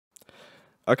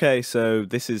Okay, so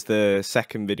this is the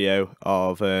second video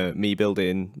of me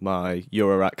building my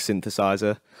Eurorack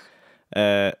synthesizer.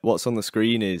 What's on the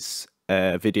screen is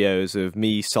videos of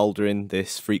me soldering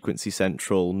this frequency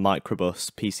central MicroBus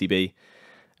PCB.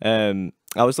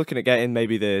 I was looking at getting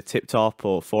maybe the Tip Top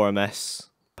or 4MS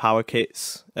power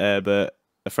kits, but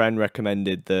a friend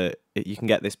recommended that you can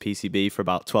get this PCB for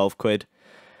about 12 quid,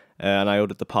 and I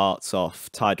ordered the parts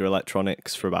off Tayda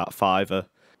Electronics for about £5.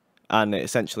 And it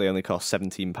essentially only costs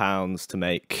 £17 to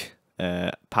make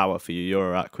power for your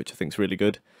Eurorack, which I think is really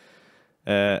good.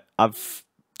 I've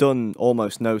done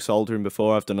almost no soldering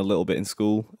before. I've done a little bit in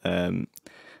school,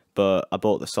 but I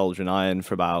bought the soldering iron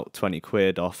for about 20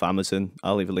 quid off Amazon.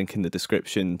 I'll leave a link in the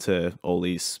description to all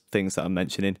these things that I'm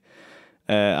mentioning.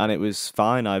 And it was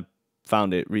fine. I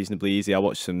found it reasonably easy. I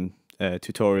watched some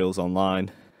tutorials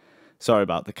online. Sorry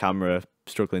about the camera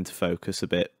struggling to focus a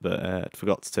bit, but I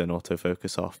forgot to turn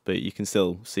autofocus off, but you can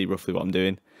still see roughly what I'm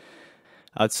doing.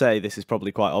 I'd say this is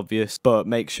probably quite obvious, but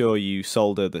make sure you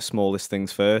solder the smallest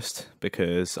things first,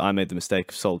 because I made the mistake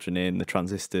of soldering in the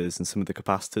transistors and some of the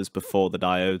capacitors before the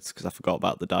diodes, because I forgot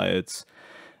about the diodes,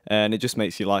 and it just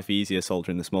makes your life easier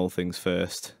soldering the small things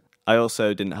first. I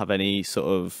also didn't have any sort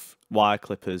of wire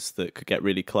clippers that could get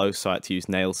really close, so I had to use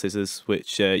nail scissors,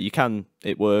 which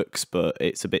it works, but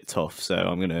it's a bit tough, so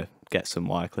I'm going to get some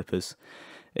wire clippers.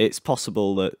 It's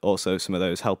possible that also some of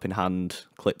those helping hand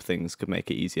clip things could make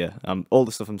it easier. All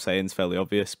the stuff I'm saying is fairly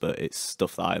obvious, but it's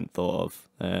stuff that I hadn't thought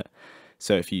of.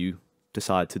 So if you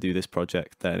decide to do this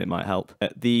project, then it might help.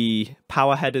 The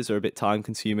power headers are a bit time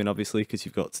consuming, obviously, because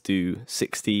you've got to do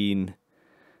 16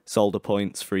 solder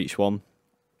points for each one.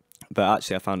 But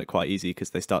actually I found it quite easy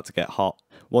because they start to get hot.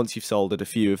 Once you've soldered a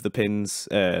few of the pins,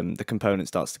 the component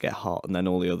starts to get hot, and then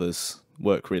all the others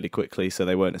work really quickly, so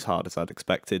they weren't as hard as I'd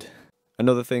expected.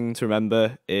 Another thing to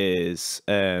remember is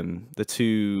the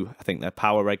two, I think they're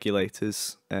power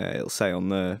regulators, it'll say on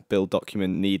the build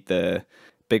document, need the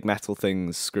big metal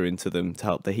things screw into them to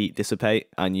help the heat dissipate,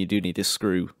 and you do need a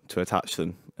screw to attach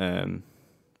them.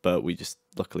 But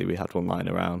luckily we had one lying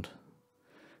around,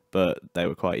 but they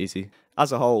were quite easy.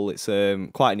 As a whole, it's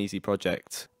quite an easy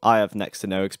project. I have next to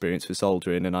no experience with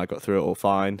soldering, and I got through it all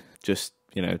fine. Just,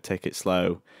 take it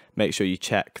slow. Make sure you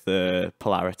check the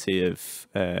polarity of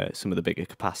some of the bigger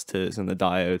capacitors and the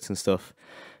diodes and stuff.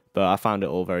 But I found it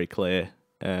all very clear,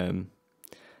 and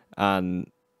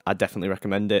I definitely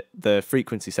recommend it. The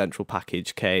frequency central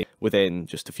package came within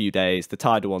just a few days. The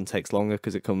Tayda one takes longer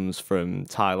because it comes from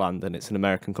Thailand and it's an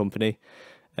American company.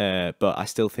 But I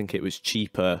still think it was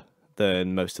cheaper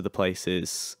than most of the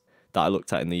places that I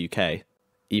looked at in the UK,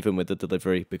 even with the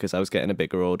delivery, because I was getting a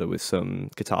bigger order with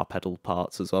some guitar pedal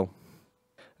parts as well.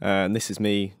 And this is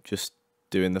me just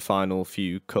doing the final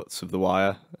few cuts of the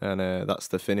wire, and that's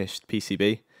the finished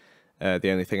PCB. The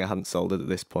only thing I hadn't soldered at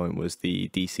this point was the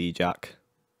DC jack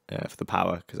for the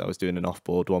power, because I was doing an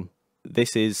off-board one.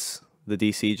 This is the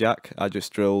DC jack. I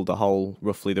just drilled a hole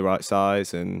roughly the right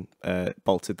size and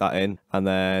bolted that in, and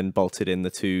then bolted in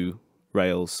the two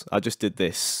rails. I just did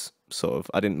this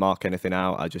I didn't mark anything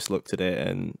out, I just looked at it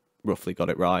and roughly got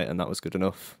it right, and that was good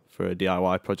enough for a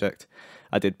DIY project.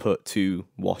 I did put two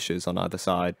washers on either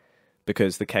side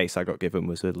because the case I got given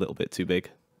was a little bit too big.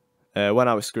 When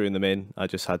I was screwing them in, I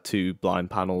just had two blind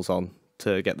panels on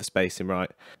to get the spacing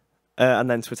right. And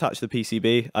then to attach the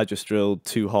PCB, I just drilled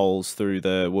two holes through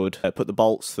the wood, put the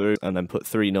bolts through, and then put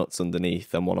 3 nuts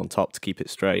underneath and one on top to keep it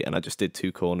straight, and I just did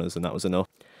 2 corners and that was enough.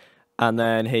 And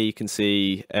then here you can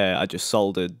see I just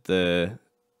soldered the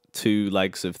 2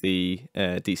 legs of the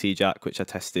DC jack, which I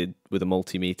tested with a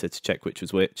multimeter to check which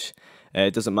was which.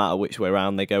 It doesn't matter which way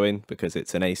around they go in because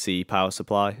it's an AC power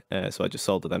supply, so I just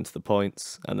soldered them to the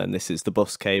points. And then this is the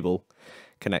bus cable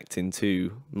connecting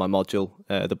to my module.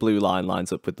 The blue line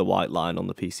lines up with the white line on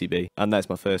the PCB. And there's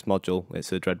my first module.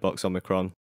 It's a Dreadbox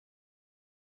Omicron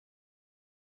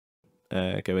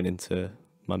going into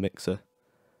my mixer.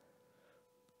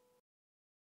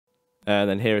 And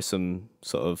then here are some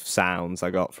sort of sounds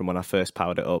I got from when I first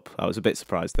powered it up. I was a bit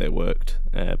surprised that it worked,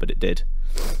 but it did.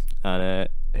 And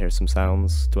here are some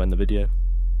sounds to end the video.